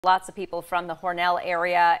Lots of people from the Hornell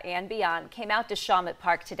area and beyond came out to Shawmut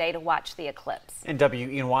Park today to watch the eclipse. And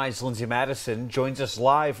WENY's Lindsay Madison joins us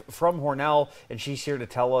live from Hornell, and she's here to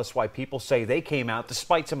tell us why people say they came out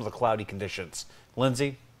despite some of the cloudy conditions.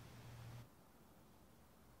 Lindsay?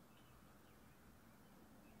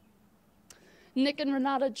 Nick and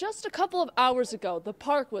Renata, just a couple of hours ago, the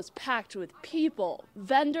park was packed with people,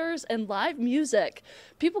 vendors, and live music.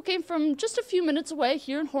 People came from just a few minutes away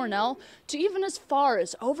here in Hornell to even as far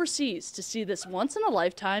as overseas to see this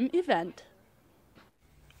once-in-a-lifetime event.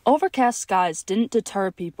 Overcast skies didn't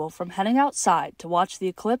deter people from heading outside to watch the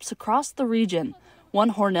eclipse across the region.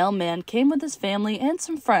 One Hornell man came with his family and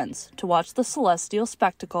some friends to watch the celestial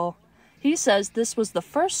spectacle. He says this was the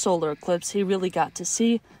first solar eclipse he really got to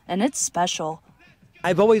see, and it's special.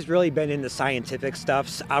 I've always really been into scientific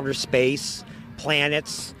stuff, outer space,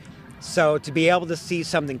 planets. So to be able to see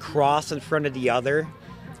something cross in front of the other,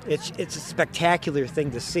 it's a spectacular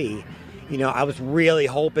thing to see. You know, I was really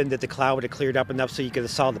hoping that the cloud would have cleared up enough so you could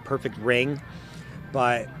have saw the perfect ring,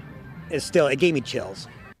 but it gave me chills.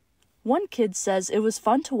 One kid says it was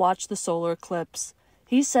fun to watch the solar eclipse.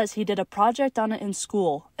 He says he did a project on it in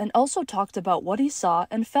school and also talked about what he saw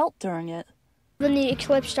and felt during it. When the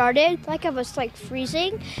eclipse started, it was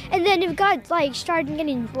freezing, and then it got started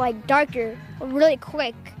getting darker really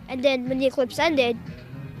quick. And then when the eclipse ended,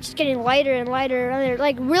 just getting lighter and lighter,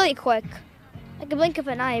 really quick, like a blink of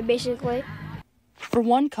an eye, basically. For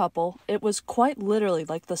one couple, it was quite literally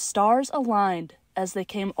like the stars aligned as they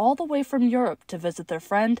came all the way from Europe to visit their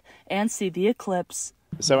friend and see the eclipse.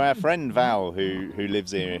 So our friend Val, who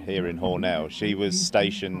lives here in Hornell, she was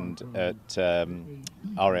stationed at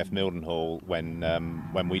RAF Mildenhall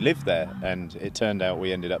when we lived there, and it turned out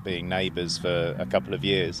we ended up being neighbours for a couple of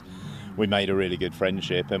years. We made a really good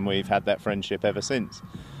friendship, and we've had that friendship ever since.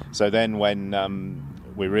 So then when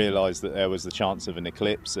we realised that there was the chance of an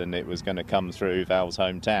eclipse and it was going to come through Val's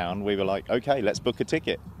hometown, we were like, okay, let's book a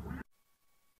ticket.